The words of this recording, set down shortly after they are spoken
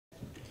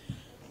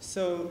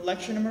So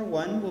lecture number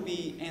 1 will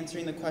be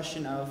answering the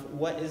question of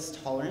what is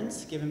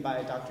tolerance, given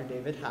by Dr.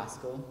 David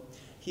Haskell.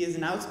 He is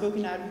an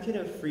outspoken advocate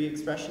of free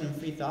expression and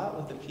free thought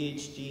with a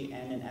PhD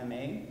and an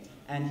MA,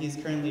 and he's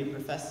currently a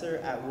professor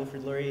at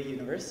Wilfrid Laurier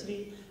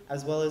University,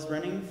 as well as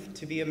running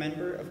to be a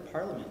member of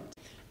Parliament.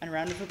 And a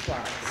round of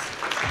applause.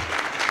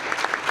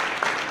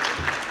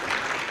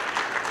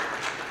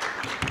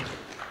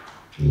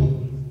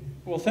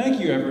 Well,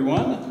 thank you,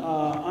 everyone.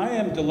 I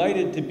am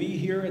delighted to be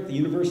here at the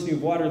University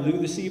of Waterloo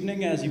this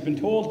evening. As you've been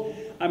told,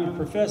 I'm a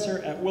professor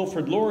at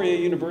Wilfrid Laurier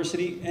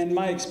University, and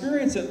my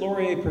experience at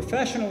Laurier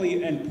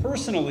professionally and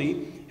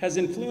personally has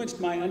influenced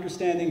my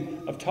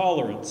understanding of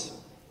tolerance.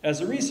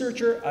 As a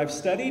researcher, I've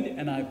studied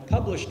and I've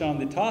published on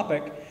the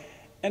topic,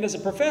 and as a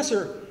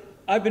professor,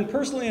 I've been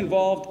personally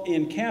involved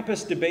in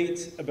campus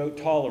debates about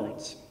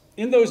tolerance.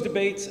 In those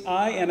debates,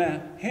 I and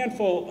a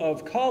handful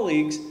of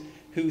colleagues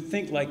who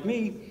think like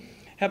me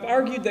have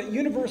argued that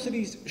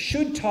universities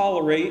should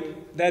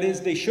tolerate, that is,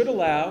 they should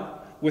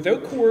allow,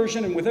 without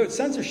coercion and without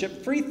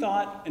censorship, free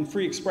thought and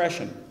free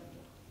expression.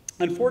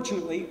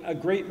 Unfortunately, a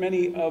great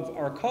many of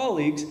our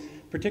colleagues,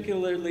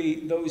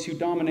 particularly those who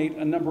dominate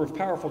a number of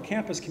powerful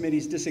campus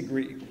committees,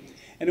 disagree.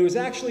 And it was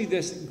actually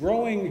this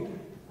growing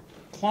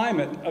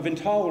climate of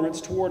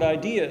intolerance toward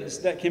ideas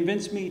that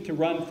convinced me to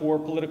run for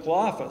political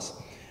office.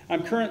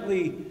 I'm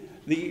currently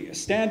the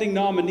standing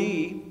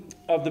nominee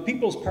of the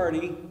People's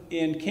Party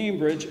in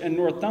Cambridge and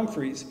North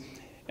Dumfries,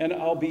 and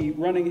I'll be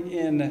running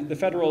in the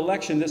federal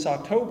election this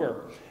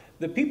October.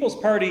 The People's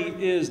Party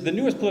is the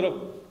newest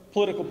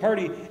political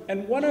party,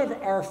 and one of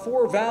our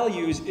 4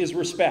 values is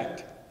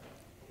respect.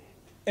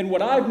 And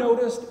what I've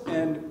noticed,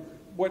 and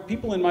what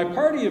people in my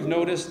party have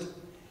noticed,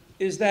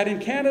 is that in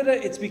Canada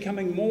it's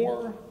becoming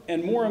more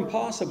and more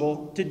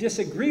impossible to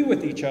disagree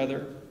with each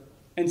other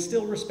and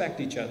still respect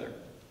each other.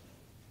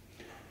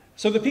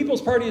 So the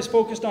People's Party is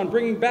focused on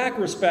bringing back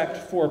respect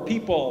for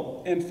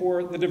people and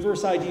for the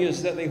diverse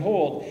ideas that they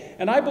hold.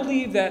 And I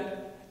believe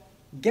that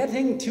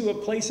getting to a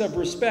place of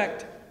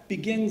respect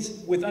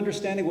begins with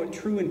understanding what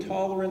true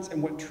intolerance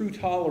and what true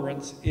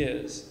tolerance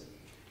is.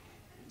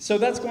 So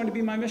that's going to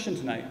be my mission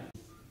tonight.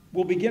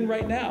 We'll begin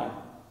right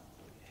now.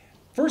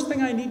 First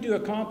thing I need to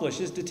accomplish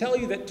is to tell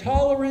you that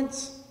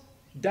tolerance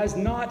does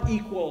not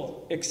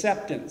equal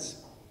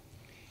acceptance.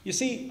 You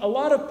see, a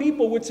lot of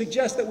people would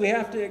suggest that we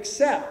have to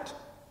accept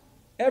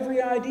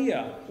every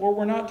idea, or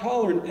we're not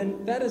tolerant,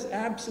 and that is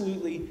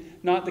absolutely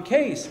not the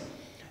case.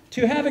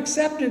 To have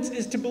acceptance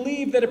is to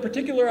believe that a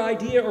particular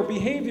idea or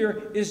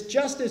behavior is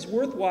just as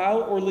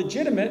worthwhile or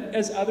legitimate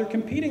as other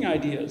competing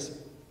ideas.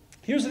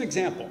 Here's an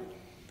example.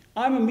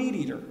 I'm a meat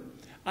eater.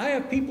 I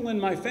have people in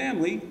my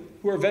family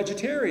who are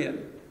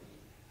vegetarian.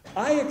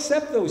 I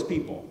accept those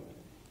people.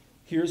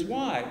 Here's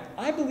why.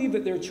 I believe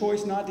that their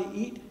choice not to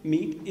eat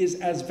meat is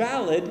as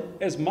valid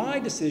as my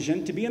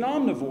decision to be an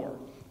omnivore,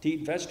 to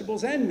eat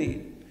vegetables and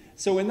meat.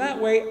 So in that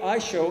way, I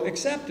show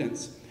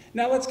acceptance.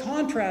 Now let's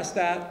contrast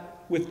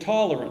that with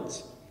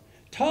tolerance.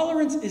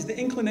 Tolerance is the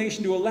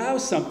inclination to allow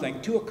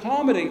something, to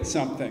accommodate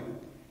something,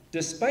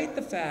 despite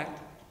the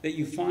fact that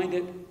you find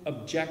it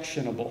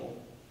objectionable.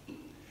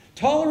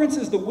 Tolerance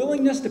is the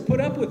willingness to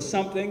put up with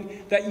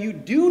something that you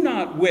do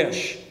not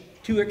wish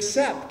to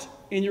accept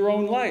in your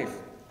own life.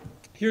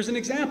 Here's an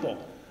example.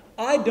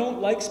 I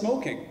don't like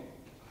smoking.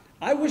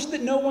 I wish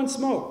that no one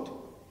smoked.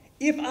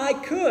 If I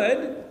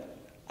could,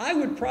 I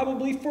would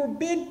probably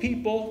forbid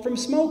people from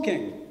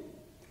smoking.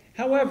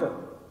 However,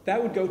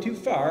 that would go too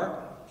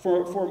far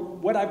for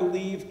what I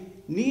believe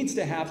needs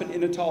to happen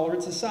in a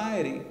tolerant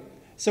society.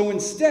 So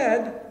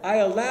instead, I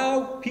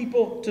allow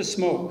people to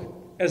smoke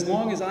as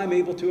long as I'm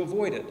able to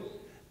avoid it.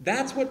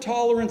 That's what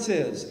tolerance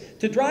is.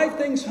 To drive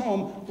things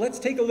home, let's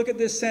take a look at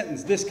this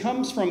sentence. This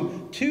comes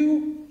from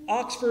 2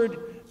 Oxford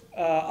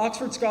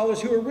scholars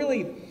who are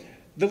really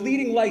the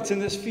leading lights in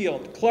this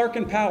field, Clark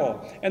and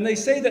Powell. And they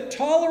say that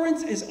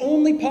tolerance is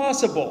only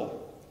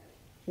possible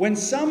when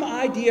some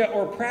idea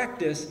or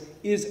practice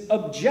is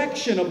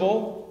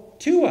objectionable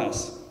to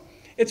us.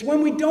 It's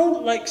when we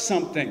don't like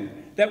something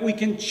that we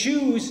can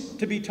choose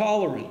to be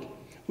tolerant.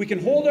 We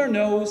can hold our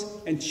nose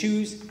and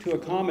choose to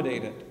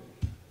accommodate it.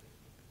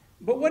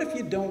 But what if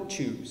you don't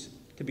choose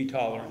to be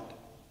tolerant?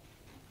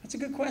 That's a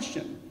good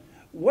question.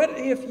 What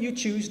if you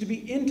choose to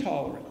be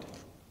intolerant?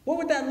 What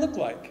would that look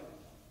like?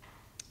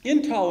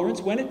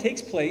 Intolerance, when it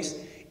takes place,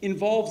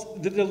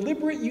 involves the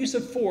deliberate use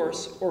of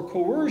force or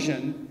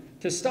coercion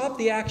to stop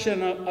the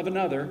action of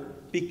another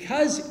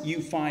because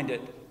you find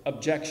it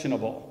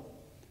objectionable.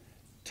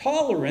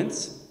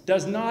 Tolerance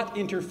does not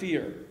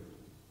interfere,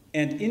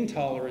 and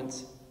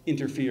intolerance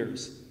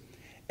interferes.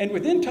 And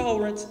with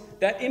intolerance,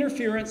 that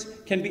interference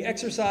can be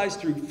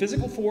exercised through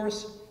physical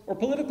force or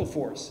political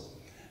force.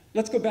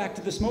 Let's go back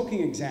to the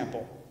smoking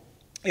example.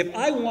 If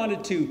I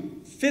wanted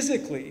to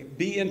physically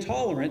be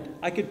intolerant,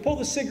 I could pull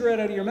the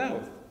cigarette out of your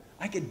mouth.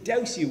 I could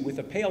douse you with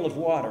a pail of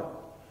water.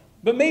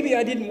 But maybe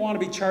I didn't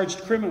want to be charged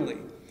criminally.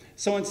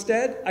 So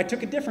instead, I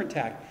took a different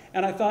tack,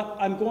 and I thought,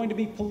 I'm going to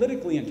be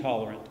politically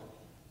intolerant.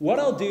 What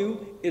I'll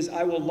do is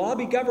I will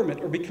lobby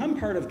government or become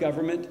part of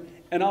government,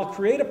 and I'll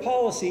create a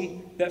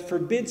policy that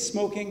forbids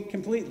smoking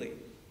completely.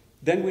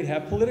 Then we'd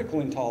have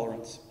political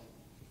intolerance.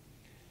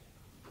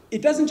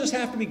 It doesn't just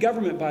have to be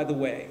government, by the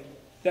way,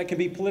 that can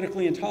be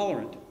politically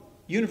intolerant.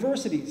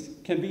 Universities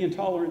can be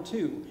intolerant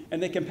too,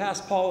 and they can pass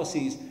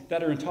policies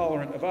that are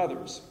intolerant of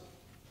others.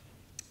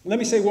 Let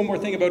me say one more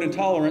thing about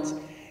intolerance,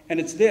 and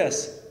it's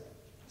this.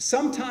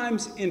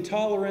 Sometimes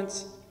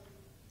intolerance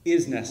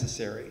is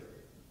necessary.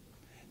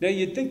 Now,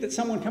 you'd think that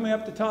someone coming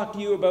up to talk to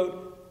you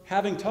about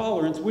having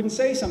tolerance wouldn't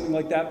say something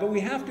like that, but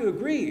we have to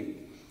agree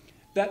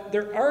that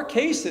there are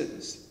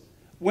cases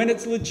when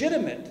it's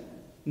legitimate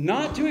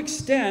not to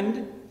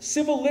extend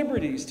civil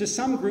liberties to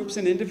some groups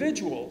and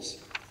individuals.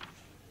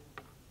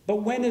 But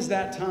when is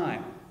that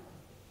time?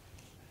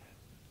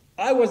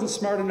 I wasn't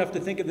smart enough to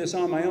think of this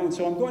on my own,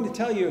 so I'm going to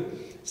tell you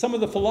some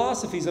of the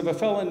philosophies of a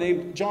fellow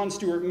named John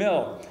Stuart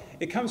Mill.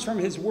 It comes from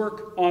his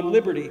work on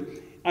liberty.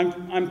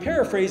 I'm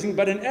paraphrasing,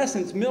 but in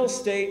essence, Mill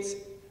states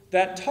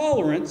that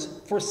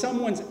tolerance for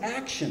someone's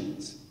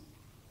actions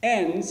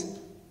ends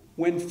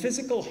when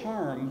physical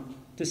harm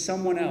to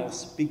someone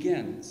else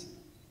begins.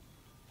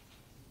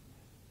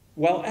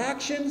 While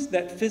actions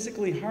that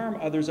physically harm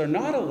others are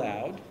not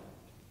allowed,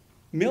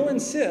 Mill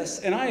insists,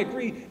 and I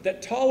agree,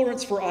 that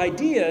tolerance for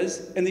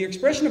ideas and the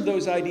expression of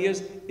those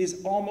ideas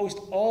is almost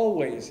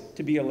always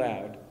to be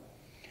allowed.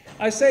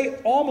 I say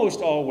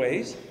almost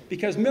always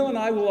because Mill and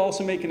I will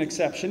also make an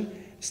exception.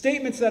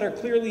 Statements that are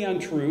clearly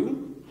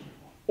untrue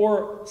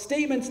or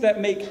statements that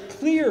make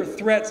clear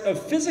threats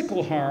of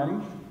physical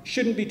harm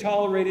shouldn't be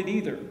tolerated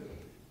either.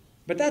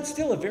 But that's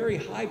still a very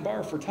high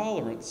bar for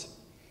tolerance.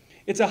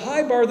 It's a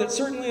high bar that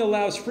certainly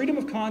allows freedom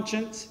of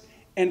conscience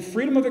and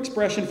freedom of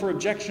expression for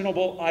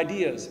objectionable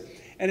ideas.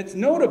 And it's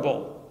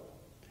notable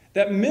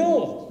that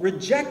Mill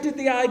rejected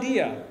the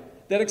idea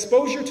that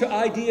exposure to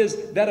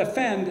ideas that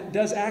offend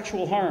does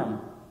actual harm.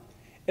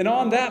 And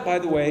on that, by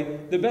the way,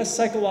 the best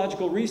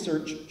psychological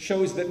research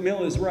shows that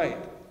Mill is right.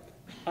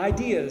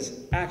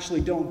 Ideas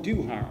actually don't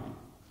do harm.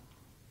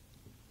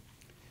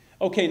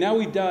 Okay, now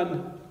we've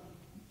done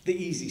the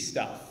easy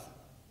stuff.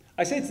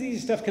 I say it's the easy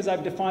stuff because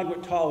I've defined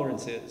what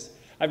tolerance is.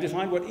 I've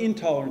defined what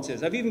intolerance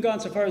is. I've even gone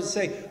so far as to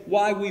say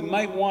why we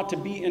might want to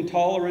be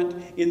intolerant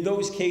in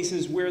those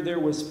cases where there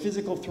was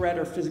physical threat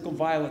or physical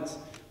violence.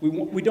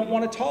 We don't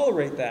want to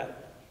tolerate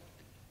that.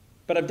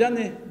 But I've done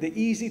the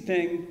easy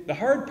thing. The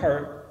hard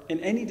part in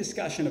any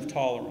discussion of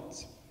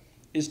tolerance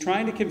is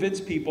trying to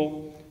convince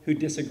people who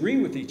disagree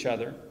with each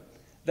other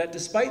that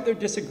despite their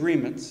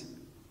disagreements,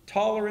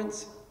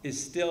 tolerance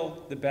is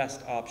still the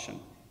best option.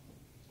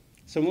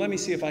 So let me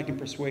see if I can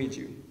persuade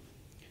you.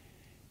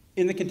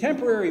 In the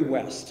contemporary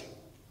West,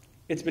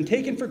 it's been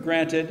taken for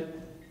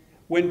granted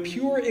when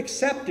pure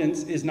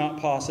acceptance is not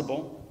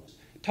possible,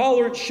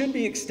 tolerance should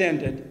be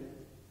extended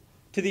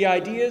to the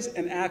ideas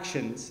and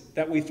actions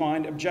that we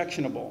find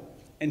objectionable.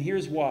 And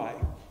here's why.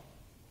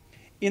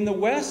 In the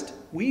West,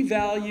 we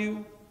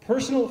value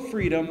personal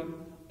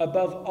freedom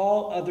above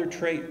all other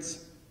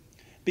traits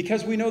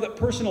because we know that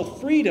personal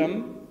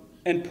freedom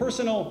and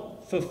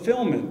personal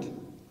fulfillment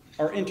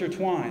are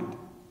intertwined.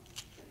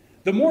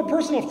 The more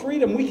personal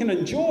freedom we can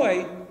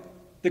enjoy,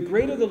 the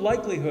greater the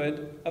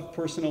likelihood of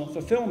personal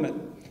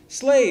fulfillment.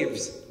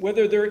 Slaves,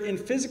 whether they're in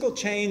physical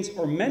chains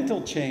or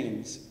mental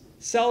chains,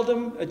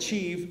 seldom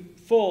achieve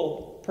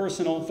full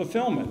personal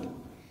fulfillment.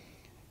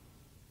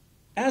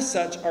 As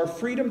such, our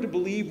freedom to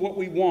believe what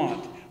we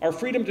want, our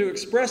freedom to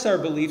express our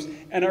beliefs,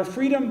 and our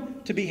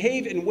freedom to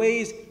behave in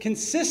ways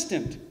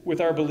consistent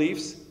with our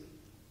beliefs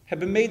have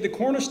been made the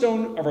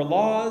cornerstone of our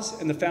laws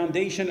and the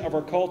foundation of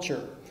our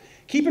culture.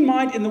 Keep in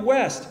mind, in the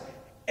West,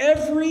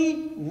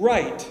 every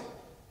right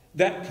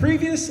that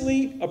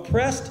previously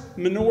oppressed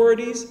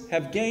minorities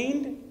have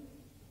gained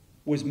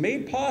was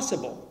made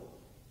possible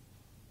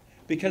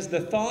because the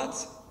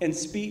thoughts and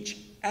speech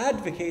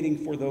advocating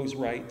for those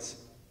rights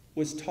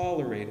was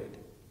tolerated.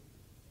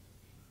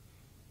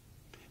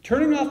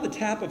 Turning off the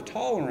tap of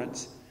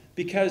tolerance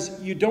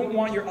because you don't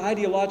want your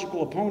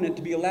ideological opponent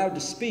to be allowed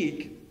to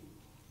speak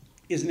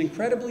is an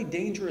incredibly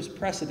dangerous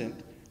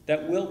precedent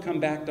that will come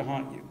back to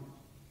haunt you.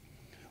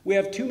 We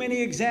have too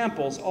many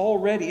examples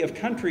already of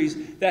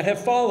countries that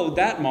have followed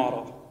that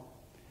model.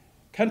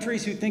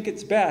 Countries who think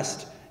it's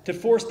best to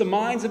force the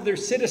minds of their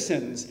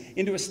citizens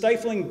into a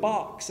stifling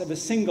box of a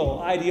single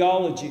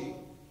ideology.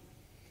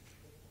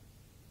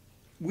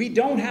 We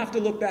don't have to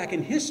look back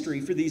in history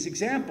for these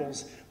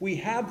examples. We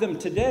have them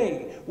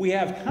today. We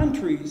have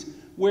countries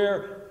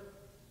where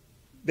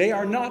they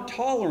are not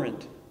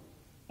tolerant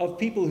of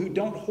people who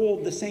don't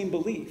hold the same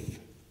belief,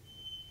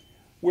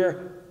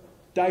 where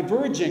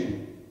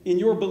diverging in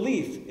your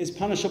belief is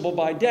punishable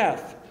by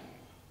death,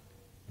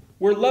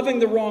 where loving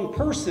the wrong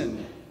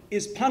person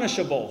is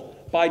punishable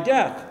by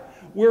death,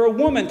 where a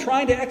woman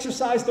trying to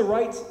exercise the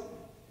rights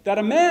that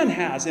a man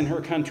has in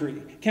her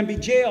country can be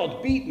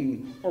jailed,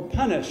 beaten, or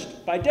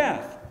punished by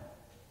death.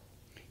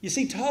 You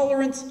see,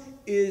 tolerance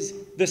is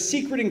the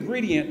secret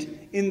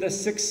ingredient in the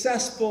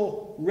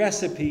successful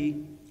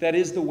recipe that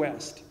is the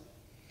West.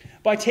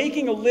 by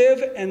taking a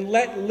live and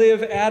let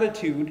live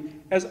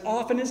attitude as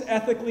often as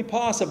ethically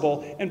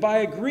possible, and by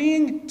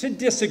agreeing to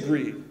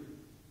disagree,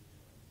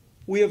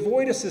 we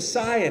avoid a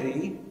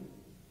society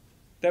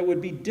that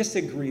would be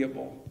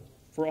disagreeable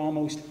for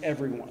almost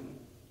everyone.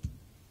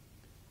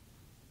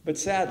 But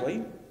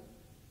sadly,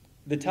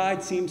 the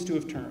tide seems to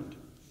have turned,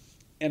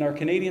 and our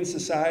Canadian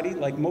society,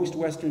 like most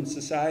Western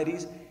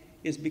societies,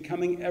 is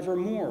becoming ever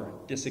more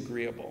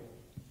disagreeable,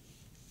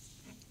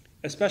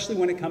 especially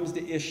when it comes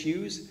to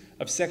issues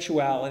of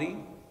sexuality,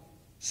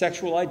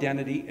 sexual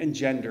identity, and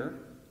gender.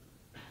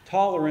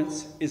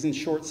 Tolerance is in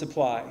short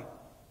supply.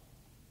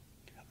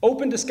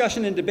 Open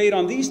discussion and debate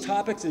on these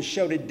topics is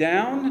shouted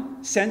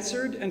down,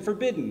 censored, and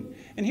forbidden.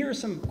 And here are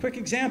some quick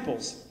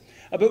examples.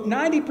 About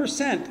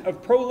 90%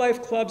 of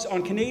pro-life clubs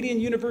on Canadian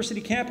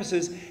university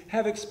campuses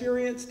have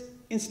experienced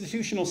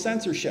institutional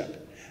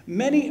censorship.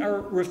 Many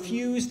are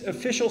refused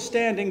official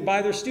standing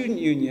by their student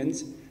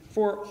unions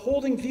for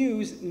holding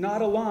views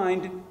not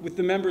aligned with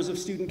the members of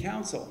student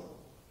council.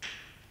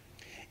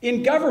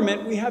 In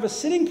government, we have a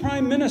sitting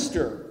prime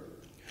minister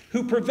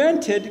who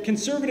prevented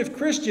conservative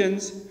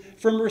Christians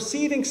from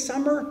receiving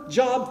summer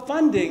job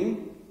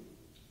funding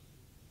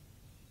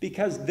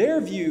because their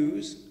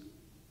views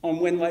on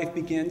when life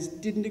begins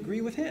didn't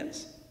agree with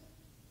his.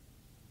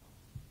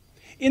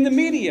 In the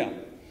media,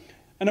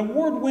 an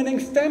award-winning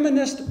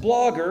feminist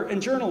blogger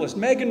and journalist,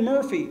 Megan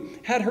Murphy,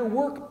 had her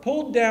work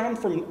pulled down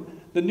from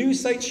the news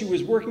site she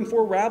was working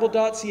for,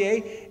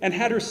 rabble.ca, and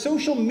had her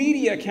social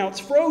media accounts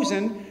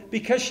frozen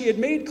because she had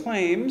made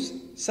claims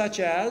such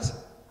as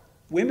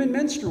women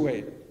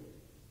menstruate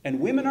and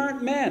women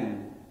aren't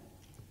men,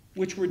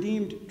 which were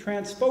deemed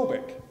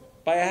transphobic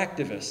by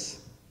activists.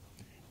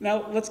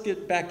 Now, let's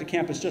get back to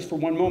campus just for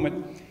one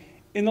moment.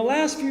 In the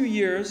last few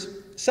years,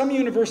 some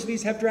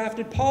universities have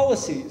drafted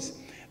policies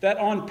that,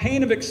 on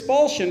pain of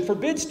expulsion,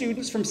 forbid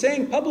students from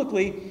saying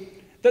publicly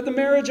that the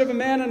marriage of a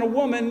man and a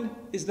woman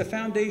is the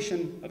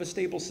foundation of a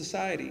stable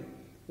society.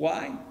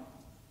 Why?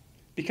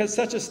 Because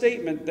such a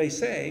statement, they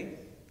say,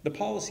 the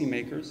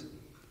policymakers,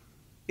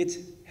 it's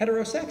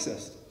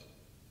heterosexist.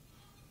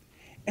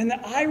 And the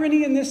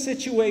irony in this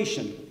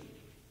situation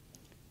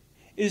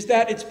is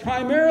that it's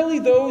primarily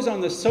those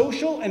on the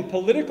social and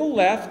political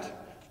left,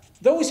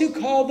 those who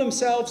call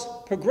themselves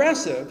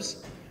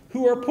progressives,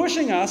 who are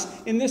pushing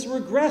us in this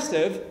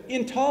regressive,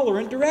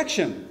 intolerant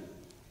direction.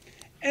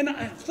 And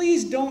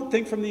please don't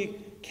think from the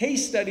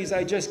case studies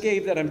I just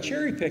gave that I'm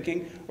cherry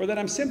picking or that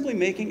I'm simply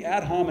making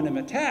ad hominem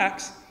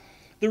attacks.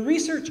 The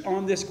research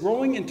on this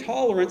growing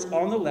intolerance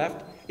on the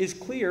left is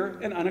clear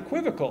and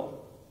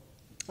unequivocal.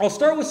 I'll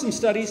start with some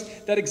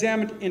studies that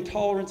examined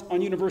intolerance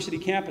on university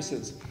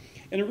campuses.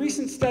 In a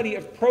recent study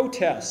of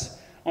protests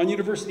on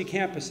university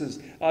campuses,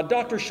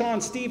 Dr.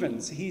 Sean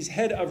Stevens, he's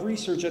head of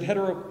research at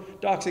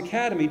Heterodox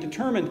Academy,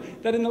 determined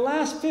that in the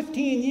last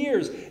 15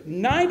 years,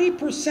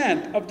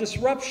 90% of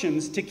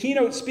disruptions to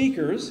keynote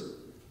speakers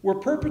were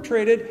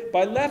perpetrated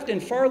by left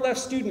and far left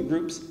student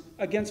groups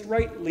against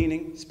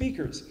right-leaning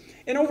speakers.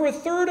 In over a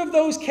third of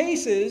those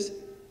cases,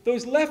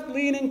 those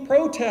left-leaning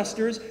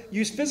protesters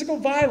used physical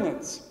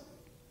violence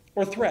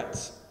or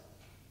threats.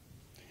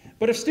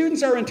 But if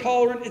students are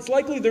intolerant, it's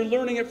likely they're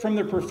learning it from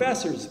their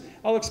professors.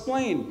 I'll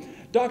explain.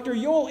 Dr.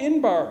 Joel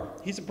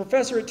Inbar, he's a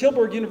professor at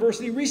Tilburg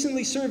University,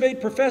 recently surveyed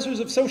professors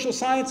of social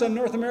science on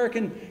North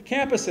American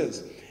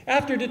campuses.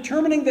 After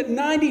determining that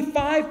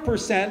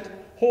 95%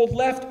 hold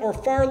left or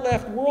far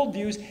left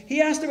worldviews, he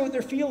asked about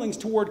their feelings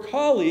toward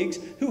colleagues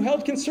who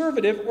held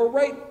conservative or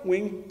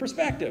right-wing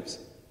perspectives.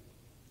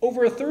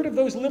 Over a third of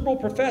those liberal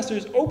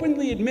professors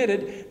openly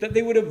admitted that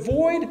they would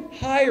avoid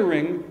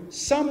hiring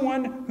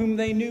someone whom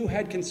they knew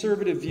had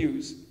conservative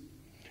views.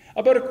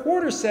 About a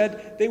quarter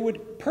said they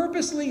would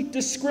purposely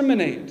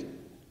discriminate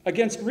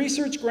against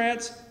research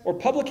grants or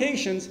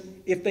publications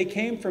if they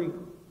came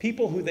from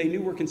people who they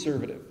knew were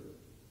conservative.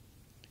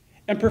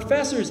 And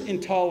professors'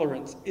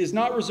 intolerance is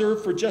not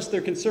reserved for just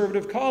their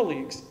conservative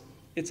colleagues.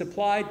 It's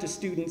applied to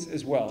students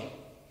as well.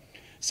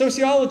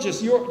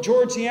 Sociologists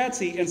George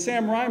Yancey and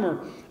Sam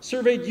Reimer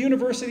surveyed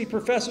university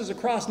professors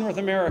across North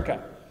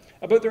America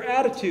about their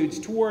attitudes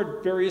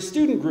toward various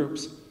student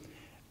groups.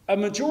 A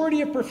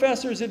majority of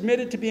professors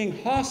admitted to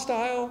being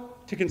hostile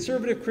to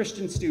conservative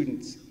Christian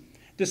students,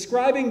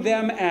 describing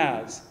them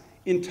as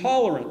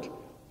intolerant,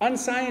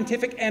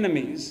 unscientific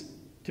enemies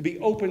to be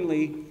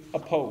openly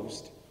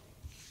opposed.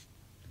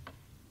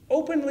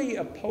 Openly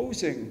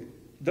opposing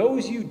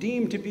those you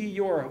deem to be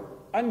your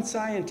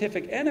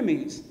unscientific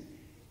enemies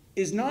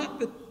is not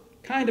the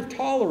kind of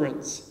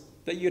tolerance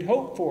that you'd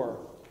hope for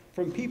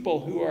from people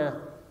who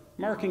are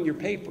marking your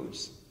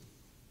papers.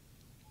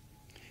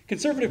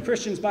 Conservative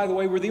Christians, by the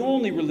way, were the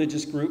only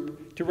religious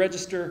group to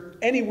register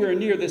anywhere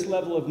near this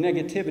level of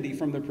negativity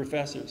from their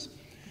professors.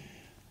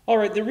 All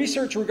right, the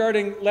research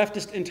regarding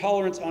leftist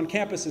intolerance on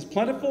campus is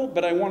plentiful,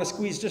 but I want to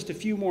squeeze just a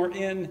few more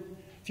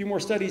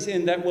studies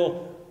in that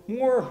will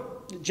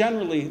more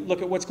generally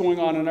look at what's going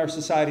on in our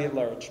society at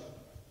large.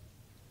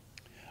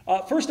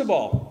 First of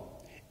all,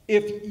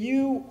 if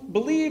you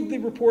believe the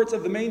reports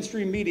of the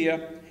mainstream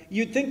media,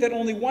 you'd think that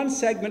only one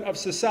segment of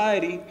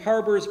society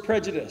harbors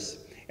prejudice,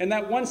 and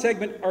that one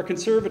segment are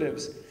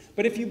conservatives.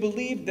 But if you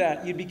believed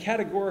that, you'd be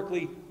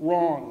categorically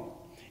wrong.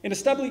 In a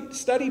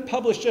study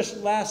published just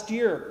last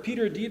year,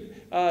 Peter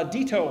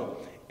Dito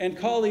and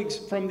colleagues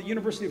from the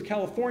University of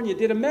California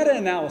did a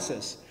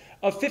meta-analysis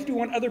of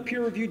 51 other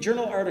peer-reviewed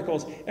journal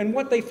articles, and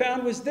what they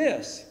found was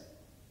this.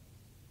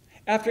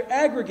 After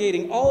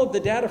aggregating all of the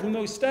data from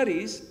those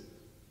studies,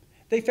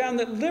 they found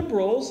that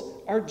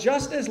liberals are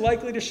just as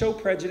likely to show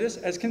prejudice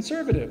as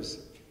conservatives.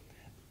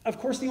 Of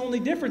course, the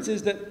only difference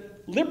is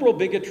that liberal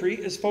bigotry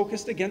is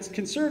focused against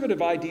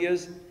conservative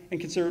ideas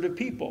and conservative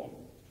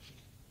people.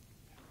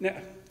 Now,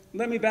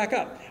 let me back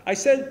up. I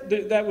said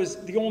that was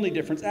the only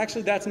difference.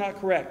 Actually, that's not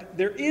correct.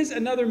 There is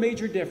another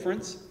major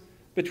difference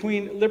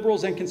between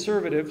liberals and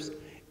conservatives,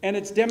 and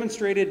it's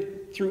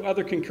demonstrated through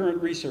other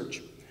concurrent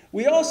research.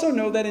 We also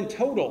know that in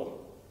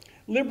total,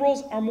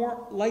 liberals are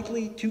more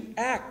likely to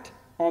act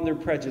on their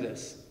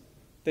prejudice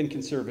than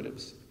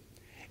conservatives.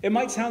 It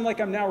might sound like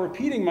I'm now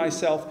repeating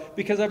myself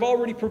because I've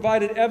already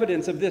provided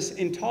evidence of this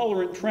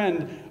intolerant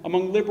trend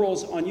among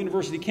liberals on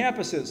university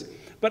campuses.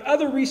 But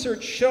other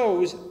research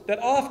shows that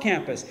off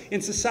campus,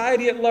 in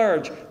society at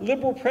large,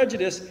 liberal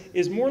prejudice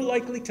is more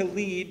likely to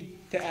lead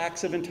to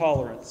acts of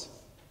intolerance.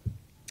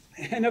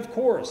 And of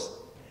course,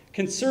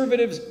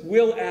 conservatives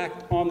will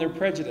act on their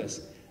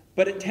prejudice,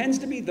 but it tends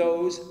to be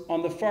those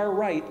on the far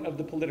right of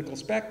the political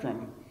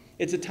spectrum.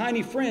 It's a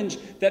tiny fringe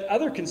that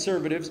other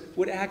conservatives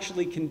would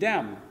actually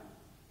condemn.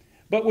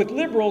 But with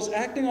liberals,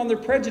 acting on their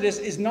prejudice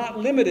is not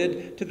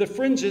limited to the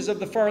fringes of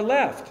the far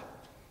left.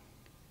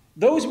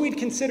 Those we'd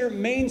consider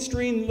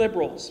mainstream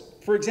liberals,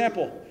 for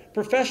example,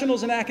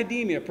 professionals in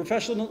academia,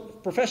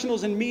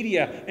 professionals in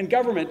media and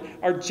government,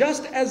 are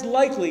just as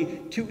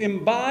likely to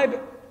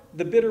imbibe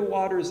the bitter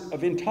waters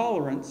of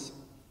intolerance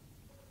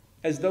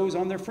as those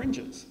on their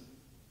fringes.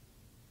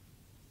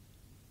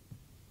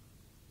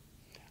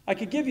 I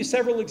could give you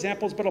several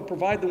examples, but I'll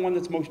provide the one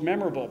that's most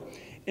memorable.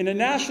 In a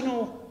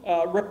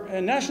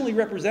nationally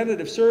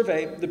representative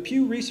survey, the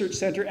Pew Research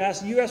Center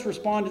asked U.S.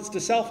 respondents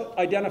to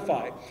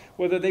self-identify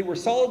whether they were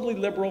solidly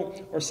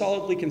liberal or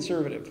solidly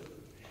conservative.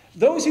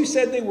 Those who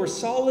said they were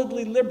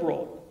solidly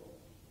liberal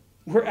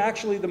were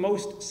actually the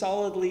most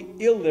solidly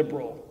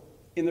illiberal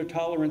in their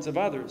tolerance of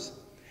others.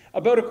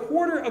 About a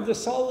quarter of the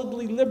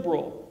solidly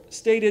liberal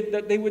stated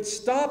that they would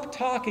stop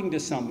talking to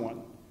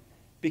someone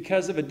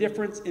because of a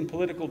difference in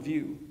political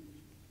view,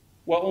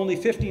 while only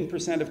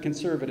 15% of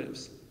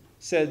conservatives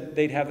said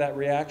they'd have that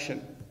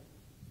reaction.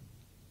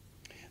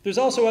 There's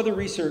also other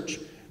research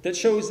that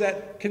shows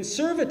that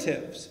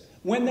conservatives,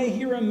 when they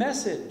hear a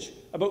message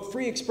about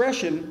free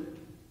expression,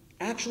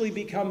 actually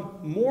become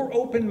more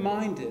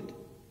open-minded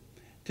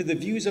to the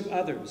views of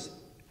others,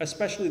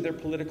 especially their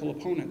political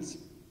opponents.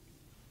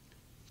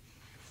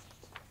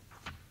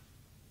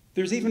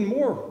 There's even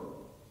more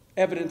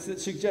evidence that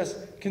suggests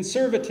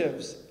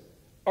conservatives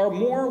are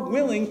more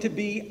willing to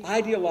be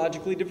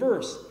ideologically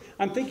diverse.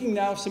 I'm thinking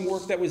now of some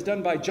work that was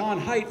done by John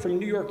Haidt from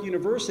New York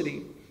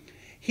University.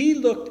 He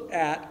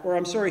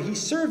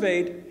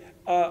surveyed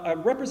a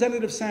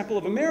representative sample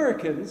of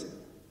Americans,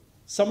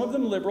 some of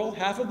them liberal,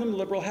 half of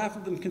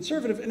them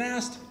conservative, and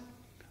asked,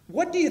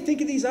 what do you think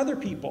of these other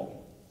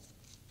people?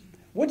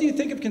 What do you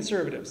think of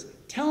conservatives?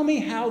 Tell me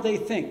how they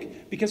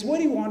think. Because what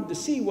he wanted to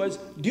see was,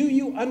 do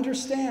you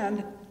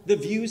understand the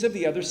views of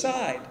the other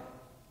side?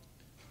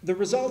 The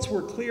results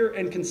were clear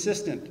and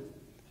consistent.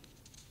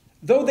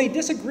 Though they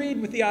disagreed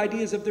with the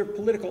ideas of their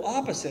political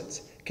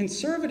opposites,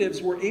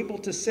 conservatives were able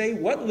to say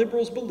what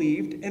liberals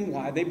believed and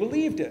why they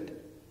believed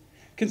it.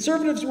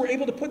 Conservatives were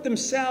able to put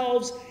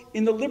themselves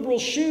in the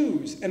liberals'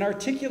 shoes and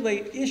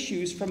articulate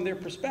issues from their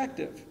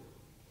perspective.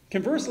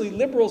 Conversely,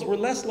 liberals were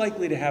less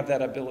likely to have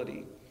that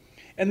ability.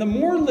 And the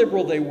more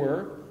liberal they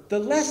were, the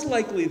less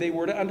likely they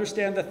were to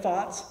understand the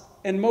thoughts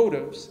and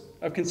motives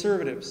of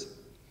conservatives.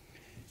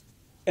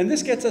 And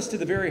this gets us to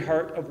the very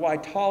heart of why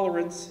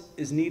tolerance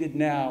is needed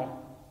now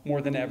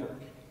more than ever,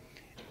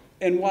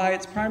 and why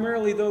it's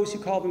primarily those who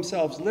call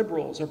themselves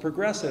liberals or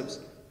progressives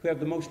who have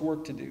the most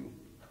work to do.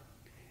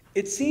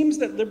 It seems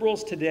that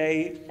liberals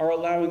today are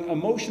allowing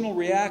emotional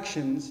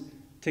reactions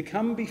to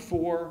come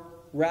before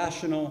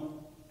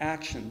rational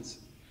actions.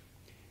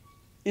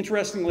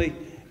 Interestingly,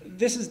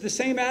 this is the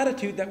same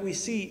attitude that we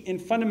see in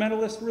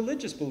fundamentalist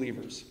religious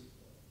believers.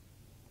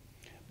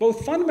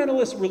 Both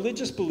fundamentalist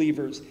religious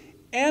believers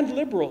and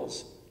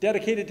liberals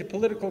dedicated to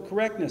political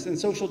correctness and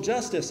social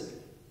justice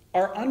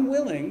are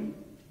unwilling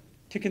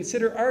to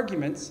consider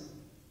arguments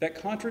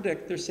that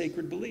contradict their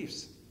sacred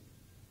beliefs.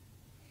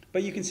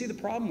 But you can see the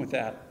problem with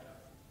that.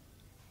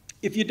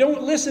 If you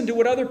don't listen to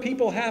what other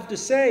people have to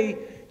say,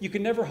 you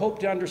can never hope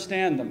to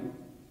understand them.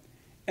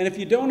 And if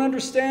you don't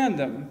understand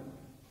them,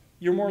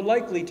 you're more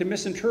likely to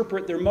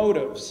misinterpret their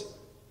motives,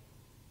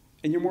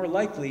 and you're more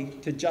likely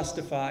to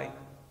justify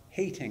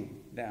hating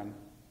them.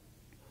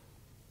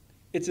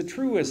 It's a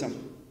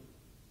truism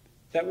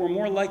that we're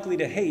more likely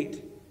to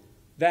hate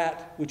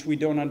that which we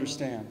don't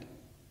understand.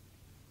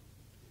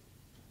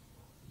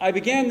 I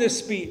began this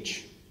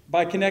speech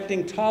by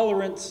connecting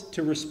tolerance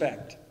to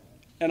respect.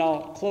 And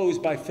I'll close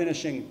by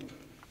finishing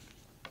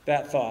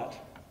that thought.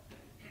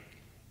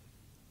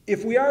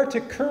 If we are to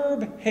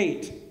curb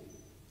hate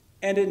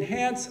and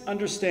enhance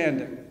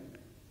understanding,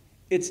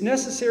 it's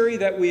necessary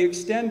that we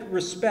extend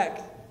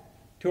respect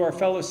to our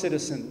fellow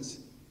citizens,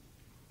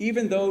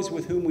 even those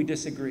with whom we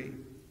disagree.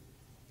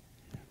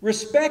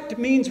 Respect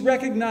means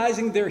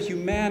recognizing their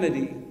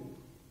humanity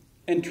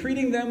and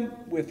treating them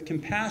with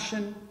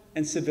compassion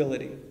and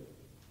civility.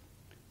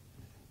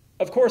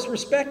 Of course,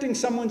 respecting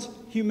someone's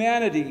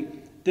humanity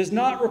does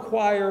not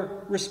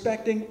require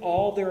respecting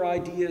all their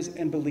ideas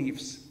and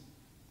beliefs,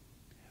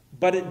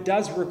 but it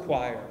does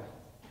require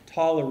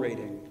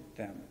tolerating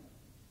them.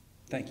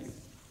 Thank you.